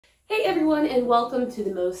Hey everyone, and welcome to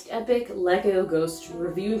the most epic LEGO Ghost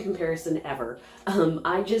review and comparison ever.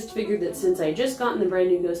 I just figured that since I just gotten the brand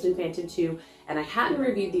new Ghost in Phantom 2 and I hadn't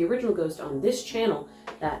reviewed the original Ghost on this channel,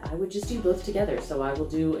 that I would just do both together. So I will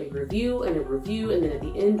do a review, and then at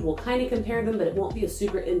the end we'll kind of compare them, but it won't be a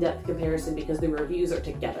super in-depth comparison because the reviews are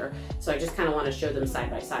together. So I just kind of want to show them side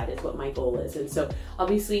by side is what my goal is. And so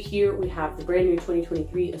obviously here we have the brand new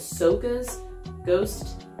 2023 Ahsoka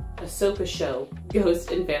show,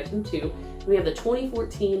 Ghost in Phantom 2. We have the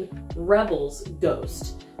 2014 Rebels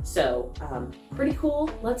Ghost. So, pretty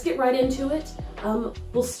cool. Let's get right into it.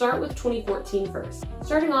 We'll start with 2014 first.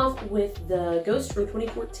 Starting off with the Ghost from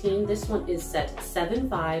 2014, this one is set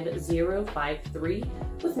 75053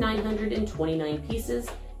 with 929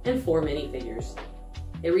 pieces and 4 minifigures.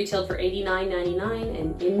 It retailed for $89.99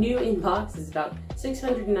 and in new in-box is about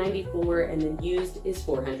 $694 and then used is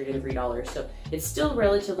 $403. So it's still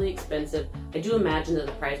relatively expensive. I do imagine that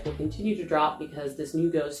the price will continue to drop because this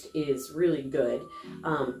new Ghost is really good.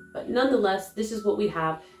 But nonetheless, this is what we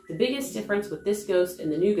have. The biggest difference with this Ghost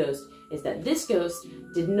and the new Ghost is that this Ghost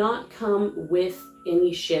did not come with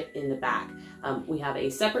any ship in the back. We have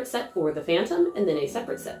a separate set for the Phantom and then a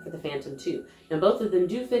separate set for the Phantom 2. Now both of them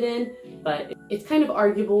do fit in, but it's kind of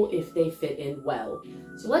arguable if they fit in well.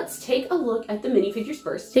 So let's take a look at the minifigures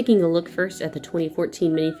first. Taking a look first at the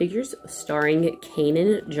 2014 minifigures starring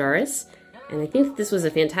Kanan Jarrus. And I think that this was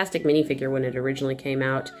a fantastic minifigure when it originally came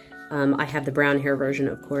out. I have the brown hair version,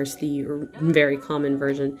 of course, the very common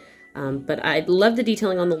version. But I love the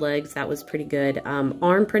detailing on the legs. That was pretty good.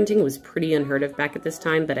 Arm printing was pretty unheard of back at this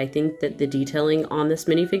time, but I think that the detailing on this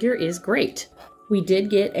minifigure is great. We did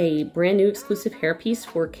get a brand new exclusive hairpiece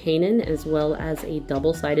for Kanan, as well as a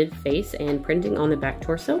double-sided face and printing on the back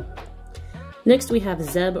torso. Next we have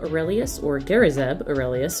Zeb Aurelius, or Garazeb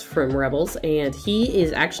Aurelius from Rebels, and he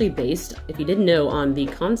is actually based, if you didn't know, on the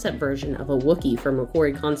concept version of a Wookiee from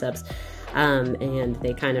Macquarie Concepts. And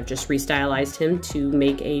they kind of just restylized him to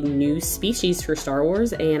make a new species for Star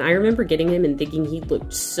Wars, and I remember getting him and thinking he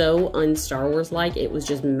looked so un-Star Wars-like, it was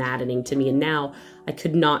just maddening to me, and now I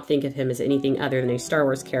could not think of him as anything other than a Star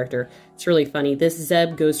Wars character. It's really funny. This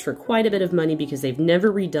Zeb goes for quite a bit of money because they've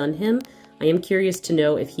never redone him. I am curious to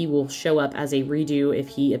know if he will show up as a redo if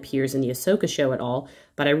he appears in the Ahsoka show at all,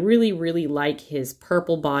 but I really, really like his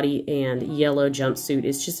purple body and yellow jumpsuit.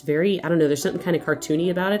 It's just very, I don't know, there's something kind of cartoony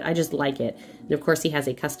about it. I just like it. And of course he has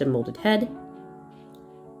a custom molded head.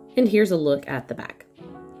 And here's a look at the back.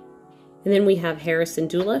 And then we have Harrison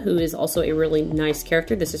Dula, who is also a really nice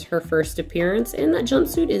character. This is her first appearance, and that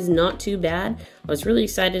jumpsuit is not too bad. I was really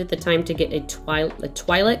excited at the time to get a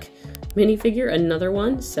Twi'lek minifigure, another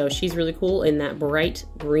one, so she's really cool in that bright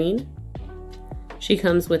green. She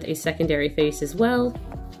comes with a secondary face as well,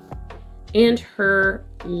 and her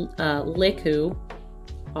Leku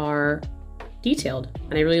are detailed,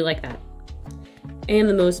 and I really like that. And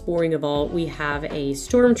the most boring of all, we have a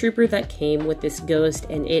Stormtrooper that came with this Ghost,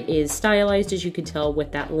 and it is stylized, as you can tell,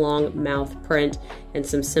 with that long mouth print and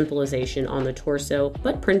some symbolization on the torso,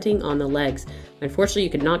 but printing on the legs. Unfortunately,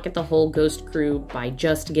 you could not get the whole Ghost crew by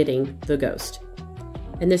just getting the Ghost.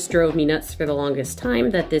 And this drove me nuts for the longest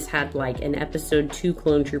time, that this had like an episode 2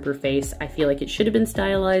 clone trooper face. I feel like it should have been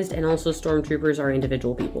stylized, and also Stormtroopers are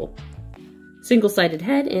individual people. Single-sided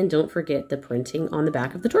head, and don't forget the printing on the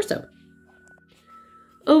back of the torso.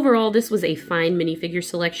 Overall, this was a fine minifigure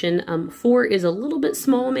selection. 4 is a little bit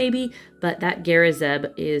small maybe, but that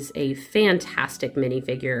Garazeb is a fantastic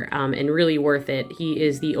minifigure and really worth it. He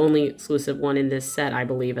is the only exclusive one in this set, I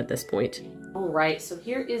believe, at this point. Alright, so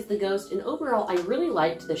here is the Ghost, and overall I really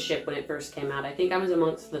liked the ship when it first came out. I think I was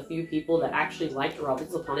amongst the few people that actually liked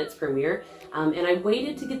Rebels upon its premiere, and I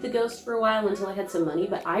waited to get the Ghost for a while until I had some money,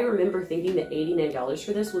 but I remember thinking that $89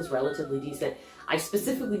 for this was relatively decent. I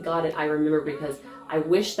specifically got it, I remember, because I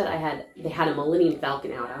wish that they had a Millennium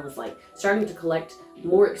Falcon out. I was like starting to collect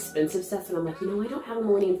more expensive sets, and I'm like, you know, I don't have a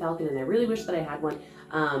Millennium Falcon, and I really wish that I had one.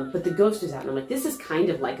 But the Ghost is out, and I'm like, this is kind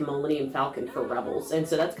of like a Millennium Falcon for Rebels, and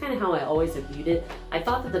so that's kind of how I always have viewed it. I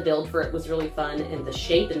thought that the build for it was really fun, and the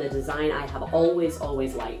shape and the design I have always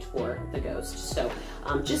liked for the Ghost. So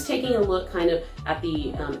just taking a look kind of at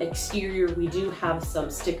the exterior, we do have some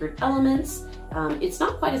stickered elements. It's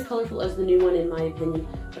not quite as colorful as the new one in my opinion,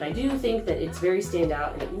 but I do think that it's very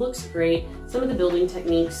standout and it looks great. Some of the building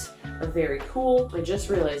techniques are very cool. I just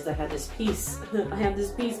realized I had this piece, I have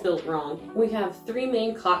this piece built wrong. We have 3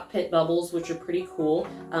 main cockpit bubbles, which are pretty cool.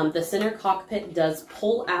 The center cockpit does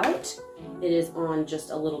pull out. It is on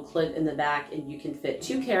just a little clip in the back, and you can fit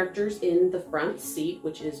 2 characters in the front seat,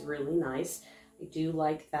 which is really nice. I do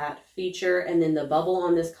like that feature. And then the bubble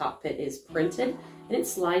on this cockpit is printed, and it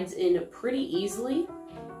slides in pretty easily.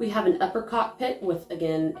 We have an upper cockpit with,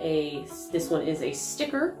 again, this one is a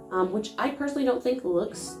sticker, which I personally don't think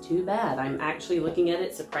looks too bad. I'm actually looking at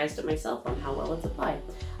it, surprised at myself on how well it's applied.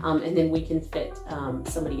 And then we can fit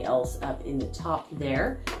somebody else up in the top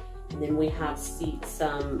there. And then we have seats,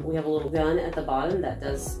 we have a little gun at the bottom that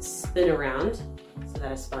does spin around, so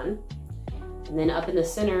that is fun. And then up in the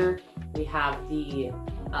center, we have the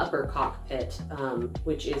upper cockpit,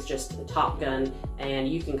 which is just the top gun, and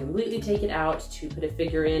you can completely take it out to put a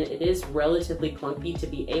figure in. It is relatively clunky to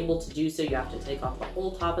be able to do so. You have to take off the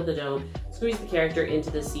whole top of the dome, squeeze the character into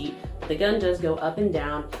the seat. The gun does go up and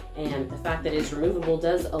down, and the fact that it's removable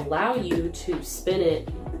does allow you to spin it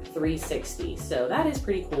 360, so that is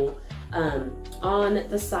pretty cool. On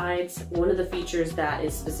the sides, one of the features that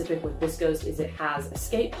is specific with this Ghost is it has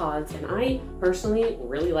escape pods, and I personally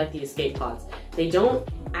really like the escape pods. They don't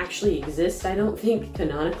actually exist, I don't think,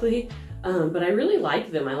 canonically, but I really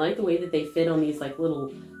like them. I like the way that they fit on these like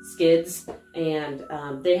little skids, and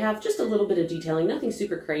they have just a little bit of detailing, nothing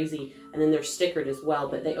super crazy, and then they're stickered as well,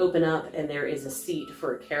 but they open up and there is a seat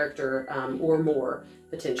for a character or more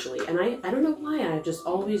potentially. And I don't know why, I've just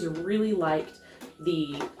always really liked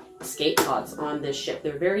the escape pods on this ship.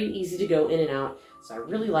 They're very easy to go in and out, so I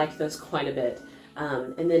really like those quite a bit.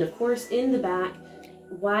 And then of course in the back,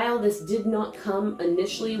 while this did not come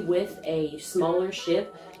initially with a smaller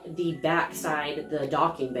ship, the back side, the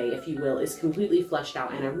docking bay, if you will, is completely fleshed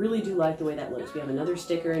out, and I really do like the way that looks. We have another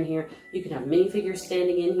sticker in here. You can have minifigures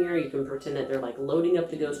standing in here. You can pretend that they're like loading up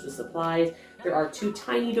the Ghost with supplies. There are two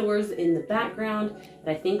tiny doors in the background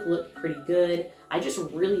that I think look pretty good. I just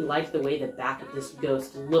really like the way the back of this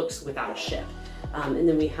Ghost looks without a ship. And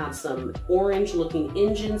then we have some orange looking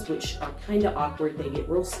engines, which are kind of awkward. They get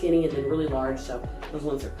real skinny and then really large, so those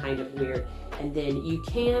ones are kind of weird. And then you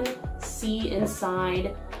can see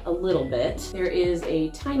inside a little bit. There is a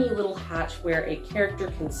tiny little hatch where a character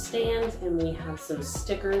can stand, and we have some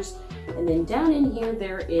stickers. And then down in here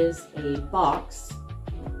there is a box,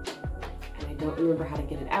 and I don't remember how to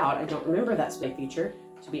get it out. I don't remember that display feature,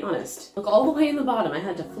 to be honest. Look all the way in the bottom. I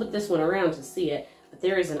had to flip this one around to see it, but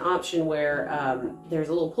there is an option where there's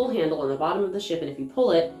a little pull handle on the bottom of the ship, and if you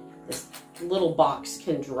pull it, this little box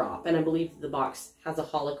can drop, and I believe the box has a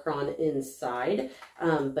holocron inside,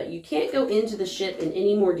 but you can't go into the ship in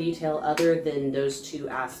any more detail other than those two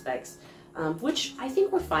aspects, which I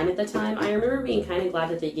think were fine at the time. I remember being kind of glad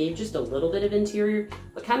that they gave just a little bit of interior,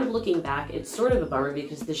 but kind of looking back, it's sort of a bummer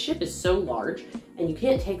because the ship is so large and you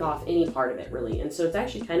can't take off any part of it really, and so it's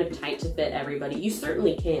actually kind of tight to fit everybody. You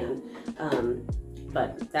certainly can,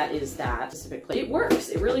 but that is that specifically. It works,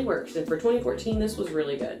 it really works, and for 2014 this was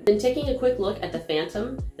really good. Then taking a quick look at the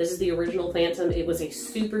Phantom, this is the original Phantom. It was a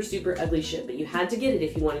super, super ugly ship, but you had to get it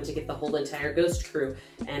if you wanted to get the whole entire Ghost crew.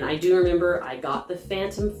 And I do remember I got the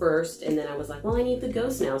Phantom first, and then I was like, well, I need the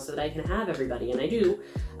Ghost now so that I can have everybody, and I do.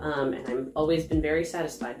 And I've always been very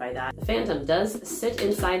satisfied by that. The Phantom does sit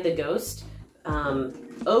inside the Ghost.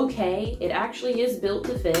 Okay, it actually is built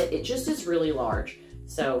to fit, it just is really large.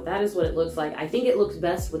 So that is what it looks like. I think it looks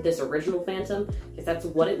best with this original Phantom because that's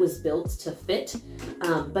what it was built to fit.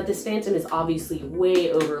 But this Phantom is obviously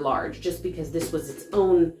way over large just because this was its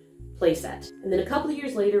own playset. And then a couple of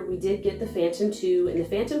years later, we did get the Phantom 2, and the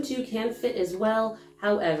Phantom 2 can fit as well.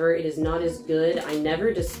 However, it is not as good. I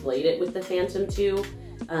never displayed it with the Phantom 2,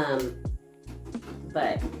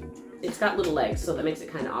 but it's got little legs, so that makes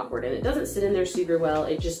it kind of awkward, and it doesn't sit in there super well.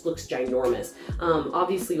 It just looks ginormous.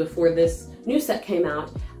 Obviously, before this new set came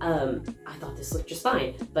out, I thought this looked just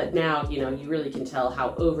fine, but now, you know, you really can tell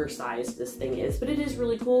how oversized this thing is, but it is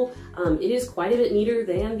really cool. It is quite a bit neater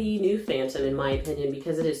than the new Phantom, in my opinion,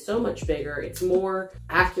 because it is so much bigger. It's more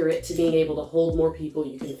accurate to being able to hold more people.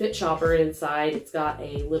 You can fit Chopper inside. It's got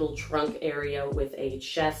a little trunk area with a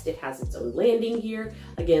chest. It has its own landing gear.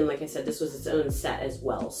 Again, like I said, this was its own set as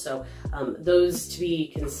well, so those to be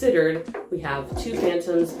considered. We have two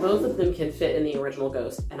Phantoms. Both of them can fit in the original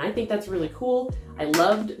Ghost, and I think that's really cool. I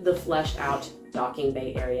loved the fleshed out docking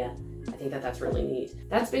bay area. I think that that's really neat.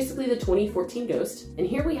 That's basically the 2014 Ghost, and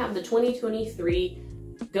here we have the 2023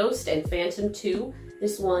 Ghost and Phantom 2.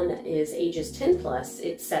 This one is ages 10 plus.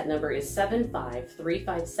 Its set number is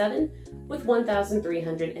 75357 with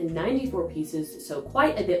 1,394 pieces, so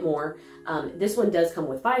quite a bit more. This one does come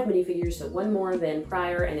with 5 minifigures, so one more than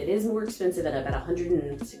prior, and it is more expensive at about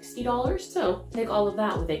 $160, so take all of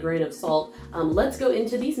that with a grain of salt. Let's go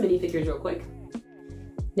into these minifigures real quick.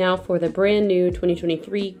 Now for the brand new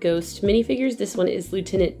 2023 Ghost minifigures, this one is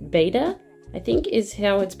Lieutenant Beta, I think is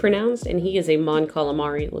how it's pronounced, and he is a Mon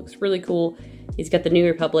Calamari. It looks really cool. He's got the New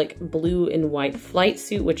Republic blue and white flight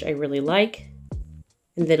suit, which I really like.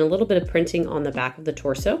 And then a little bit of printing on the back of the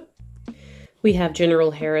torso. We have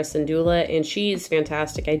General Hera Syndulla, and she is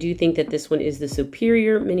fantastic. I do think that this one is the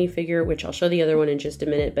superior minifigure, which I'll show the other one in just a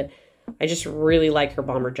minute, but I just really like her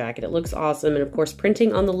bomber jacket. It looks awesome, and of course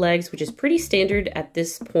printing on the legs, which is pretty standard at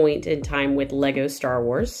this point in time with Lego Star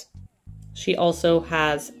Wars. She also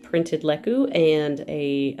has printed Leku and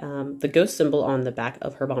the ghost symbol on the back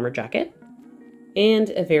of her bomber jacket,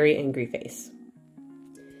 and a very angry face.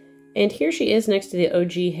 And here she is next to the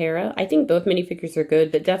OG Hera. I think both minifigures are good,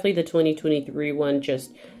 but definitely the 2023 one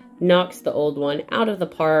just knocks the old one out of the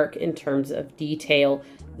park in terms of detail.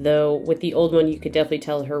 Though with the old one, you could definitely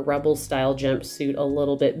tell her Rebel style jumpsuit a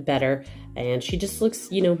little bit better. And she just looks,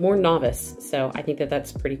 you know, more novice. So I think that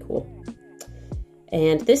that's pretty cool.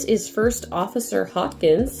 And this is First Officer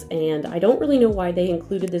Hopkins, and I don't really know why they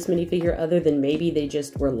included this minifigure other than maybe they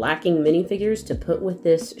just were lacking minifigures to put with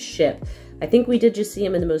this ship. I think we did just see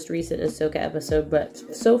him in the most recent Ahsoka episode, but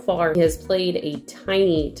so far he has played a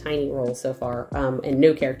tiny, tiny role so far, and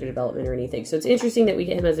no character development or anything. So it's interesting that we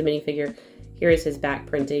get him as a minifigure. Here is his back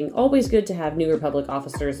printing. Always good to have New Republic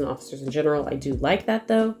officers and officers in general. I do like that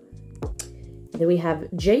though. Then we have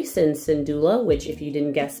Jacen Syndulla, which if you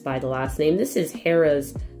didn't guess by the last name, this is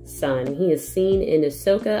Hera's son. He is seen in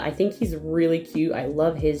Ahsoka. I think he's really cute. I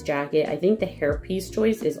love his jacket. I think the hairpiece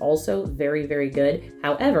choice is also very, very good.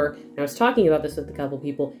 However, I was talking about this with a couple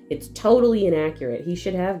people, it's totally inaccurate. He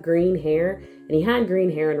should have green hair, and he had green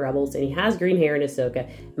hair in Rebels, and he has green hair in Ahsoka.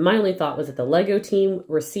 My only thought was that the Lego team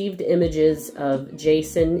received images of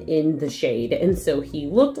Jacen in the shade, and so he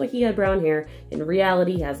looked like he had brown hair. In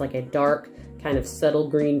reality, he has like a dark, kind of subtle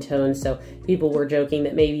green tone, so people were joking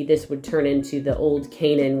that maybe this would turn into the old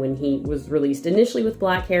Kanan when he was released initially with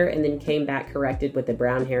black hair and then came back corrected with the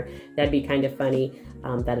brown hair. That'd be kind of funny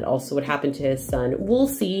that it also would happen to his son. We'll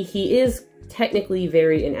see. He is technically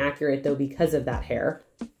very inaccurate though because of that hair.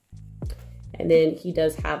 And then he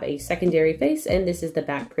does have a secondary face, and this is the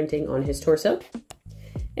back printing on his torso.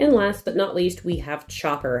 And last but not least, we have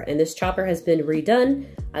Chopper, and this Chopper has been redone.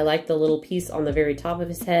 I like the little piece on the very top of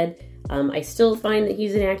his head. I still find that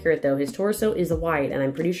he's inaccurate though. His torso is white, and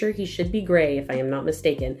I'm pretty sure he should be gray if I am not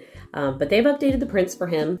mistaken. But they've updated the prints for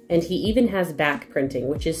him, and he even has back printing,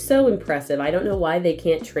 which is so impressive. I don't know why they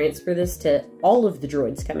can't transfer this to all of the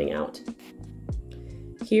droids coming out.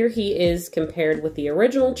 Here he is compared with the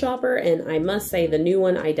original Chopper, and I must say the new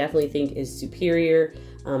one I definitely think is superior.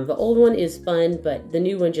 The old one is fun, but the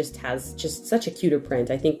new one just has such a cuter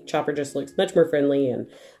print. I think Chopper just looks much more friendly, and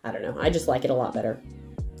I don't know, I just like it a lot better.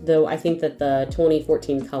 Though I think that the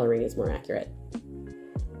 2014 coloring is more accurate.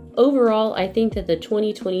 Overall, I think that the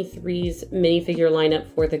 2023's minifigure lineup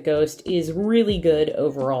for the Ghost is really good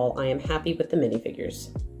overall. I am happy with the minifigures.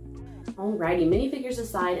 Alrighty, minifigures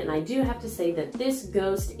aside, and I do have to say that this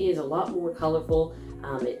Ghost is a lot more colorful.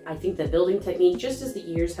 I think the building technique, just as the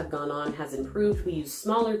years have gone on, has improved. We use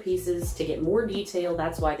smaller pieces to get more detail.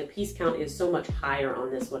 That's why the piece count is so much higher on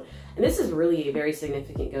this one. And this is really a very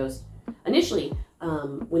significant Ghost. Initially,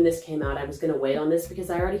 when this came out, I was going to wait on this because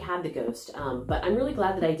I already had the Ghost. But I'm really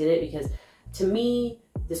glad that I did it because, to me,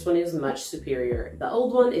 this one is much superior. The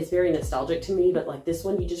old one is very nostalgic to me, but like this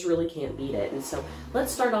one, you just really can't beat it. And so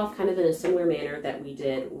let's start off kind of in a similar manner that we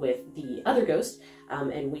did with the other Ghost.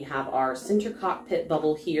 And we have our center cockpit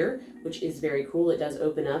bubble here, which is very cool. It does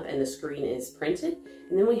open up and the screen is printed.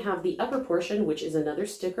 And then we have the upper portion, which is another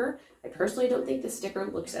sticker. I personally don't think the sticker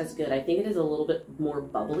looks as good. I think it is a little bit more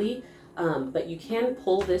bubbly. But you can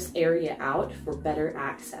pull this area out for better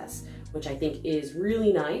access, which I think is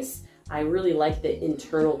really nice. I really like the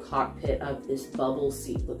internal cockpit of this bubble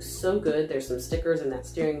seat. Looks so good. There's some stickers and that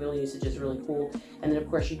steering wheel usage is really cool. And then of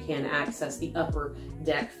course you can access the upper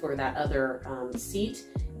deck for that other seat.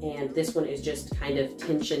 And this one is just kind of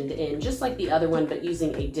tensioned in, just like the other one, but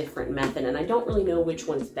using a different method. And I don't really know which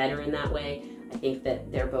one's better in that way. I think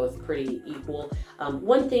that they're both pretty equal.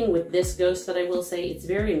 One thing with this Ghost that I will say, it's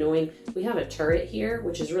very annoying. We have a turret here,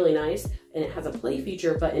 which is really nice, and it has a play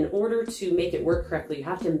feature, but in order to make it work correctly, you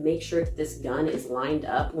have to make sure that this gun is lined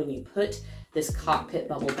up when you put this cockpit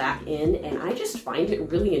bubble back in, and I just find it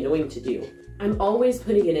really annoying to do. I'm always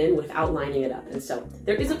putting it in without lining it up, and so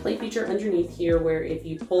there is a play feature underneath here where if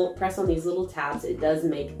you press on these little tabs, it does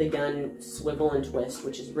make the gun swivel and twist,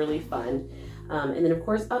 which is really fun. And then of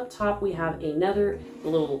course up top we have another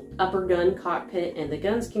little upper gun cockpit, and the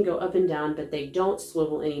guns can go up and down, but they don't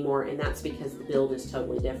swivel anymore, and that's because the build is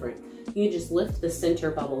totally different. You just lift the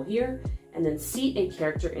center bubble here, and then seat a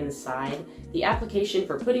character inside. The application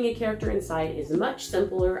for putting a character inside is much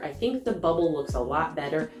simpler. I think the bubble looks a lot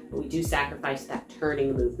better, but we do sacrifice that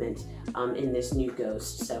turning movement in this new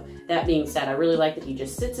Ghost. So that being said, I really like that he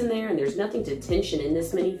just sits in there and there's nothing to tension in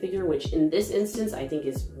this minifigure, which in this instance I think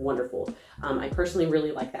is wonderful. I personally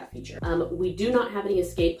really like that feature. We do not have any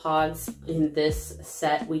escape pods in this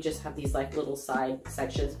set. We just have these like little side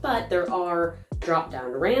sections, but there are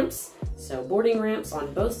drop-down ramps, so boarding ramps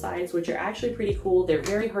on both sides, which are actually pretty cool. They're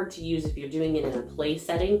very hard to use if you're doing it in a play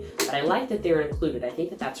setting, but I like that they're included. I think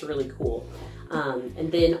that that's really cool.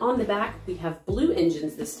 And then on the back, we have blue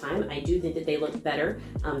engines this time. I do think that they look better.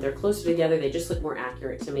 They're closer together. They just look more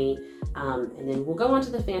accurate to me. And then we'll go on to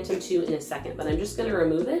the Phantom 2 in a second, but I'm just gonna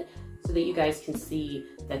remove it so that you guys can see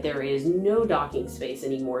that there is no docking space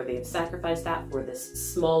anymore. They've sacrificed that for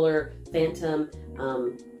this smaller Phantom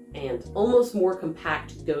and almost more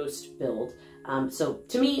compact Ghost build. So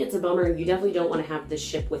to me, it's a bummer. You definitely don't want to have this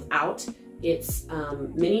ship without its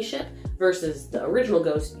mini ship versus the original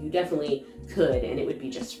Ghost. You definitely could, and it would be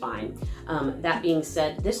just fine. That being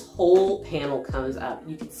said, this whole panel comes up.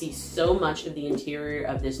 You can see so much of the interior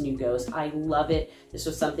of this new Ghost. I love it. This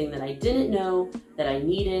was something that I didn't know that I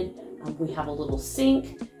needed. We have a little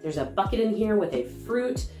sink. There's a bucket in here with a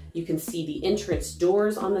fruit. You can see the entrance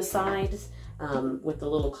doors on the sides. With the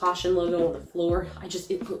little caution logo on the floor.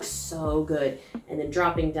 It looks so good. And then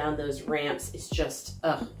dropping down those ramps is just,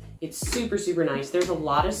 it's super, super nice. There's a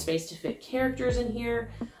lot of space to fit characters in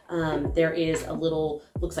here. There is a little,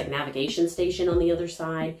 looks like navigation station on the other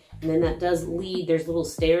side. And then that does lead, there's little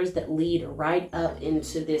stairs that lead right up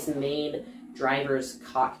into this main driver's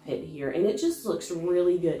cockpit here. And it just looks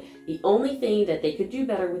really good. The only thing that they could do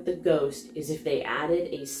better with the Ghost is if they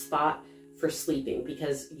added a spot for sleeping,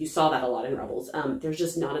 because you saw that a lot in Rebels. There's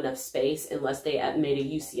just not enough space unless they made a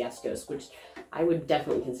UCS Ghost, which I would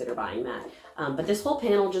definitely consider buying that. But this whole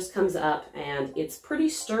panel just comes up and it's pretty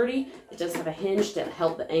sturdy. It does have a hinge to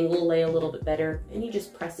help the angle lay a little bit better, and you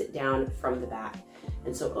just press it down from the back.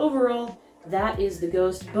 And so overall, that is the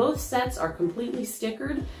Ghost. Both sets are completely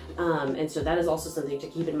stickered, and so that is also something to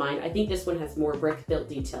keep in mind. I think this one has more brick built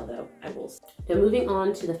detail though, I will say. Now moving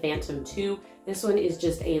on to the Phantom 2, this one is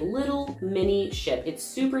just a little mini ship. It's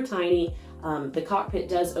super tiny. The cockpit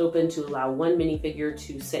does open to allow one minifigure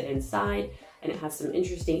to sit inside, and it has some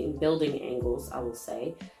interesting building angles, I will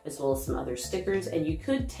say, as well as some other stickers. And you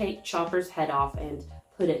could take Chopper's head off and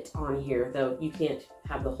put it on here, though you can't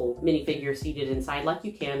have the whole minifigure seated inside like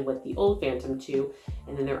you can with the old Phantom 2.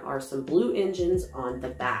 And then there are some blue engines on the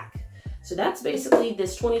back. So that's basically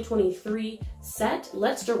this 2023 set.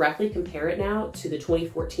 Let's directly compare it now to the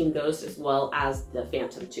 2014 Ghost as well as the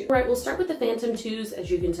Phantom 2. All right, we'll start with the Phantom 2s.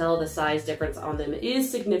 As you can tell, the size difference on them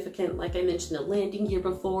is significant. Like I mentioned the landing gear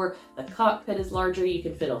before, the cockpit is larger. You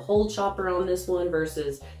can fit a whole chopper on this one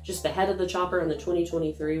versus just the head of the chopper on the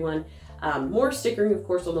 2023 one. More stickering, of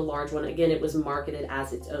course, on the large one. Again, it was marketed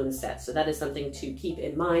as its own set, so that is something to keep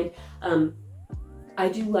in mind. I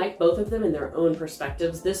do like both of them in their own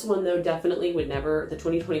perspectives. This one, though, definitely would never, the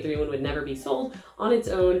 2023 one would never be sold on its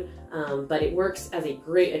own, but it works as a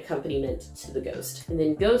great accompaniment to the Ghost. And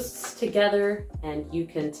then Ghosts together, and you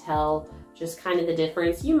can tell just kind of the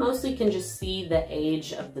difference. You mostly can just see the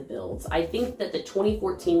age of the builds. I think that the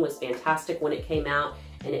 2014 was fantastic when it came out,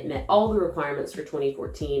 and it met all the requirements for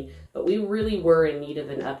 2014, but we really were in need of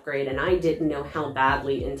an upgrade, and I didn't know how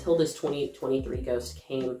badly until this 2023 Ghost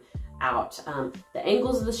came out. The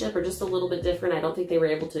angles of the ship are just a little bit different. I don't think they were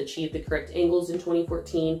able to achieve the correct angles in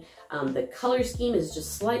 2014. The color scheme is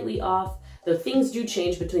just slightly off, though things do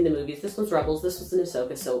change between the movies. This was Rebels, this was an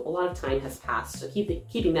Ahsoka, so a lot of time has passed, so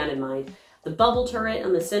keeping that in mind. The bubble turret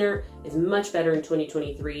on the center is much better in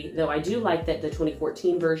 2023, though I do like that the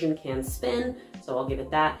 2014 version can spin, so I'll give it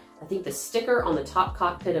that. I think the sticker on the top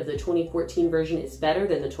cockpit of the 2014 version is better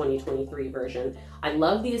than the 2023 version. I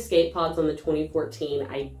love the escape pods on the 2014.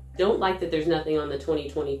 I don't like that there's nothing on the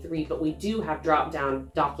 2023, but we do have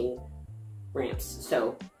drop-down docking ramps.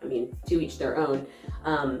 So, I mean, to each their own.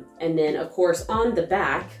 And then, of course, on the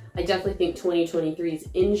back, I definitely think 2023's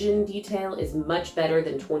engine detail is much better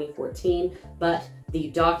than 2014, but the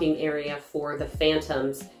docking area for the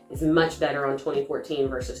Phantoms is much better on 2014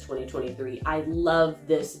 versus 2023. I love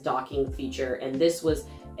this docking feature, and this was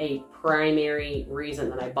a primary reason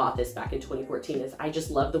that I bought this back in 2014 is I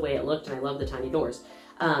just love the way it looked, and I love the tiny doors.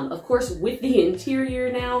 Of course, with the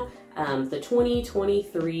interior now, the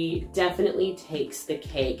 2023 definitely takes the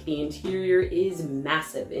cake. The interior is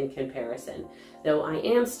massive in comparison, though I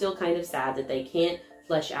am still kind of sad that they can't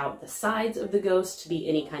flesh out the sides of the ghost to be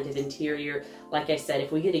any kind of interior. Like I said,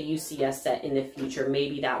 if we get a UCS set in the future,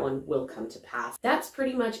 maybe that one will come to pass. That's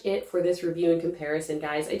pretty much it for this review and comparison,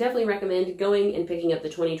 guys. I definitely recommend going and picking up the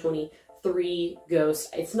 2023 Ghost.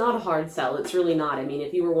 It's not a hard sell. It's really not. I mean,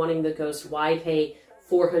 if you were wanting the Ghost, why pay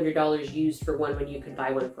 $400 used for one when you could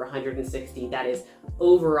buy one for $160? That is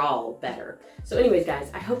overall better. So anyways,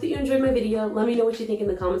 guys, I hope that you enjoyed my video. Let me know what you think in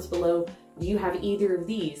the comments below. Do you have either of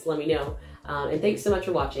these? Let me know. And thanks so much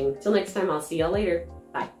for watching. Till next time, I'll see y'all later.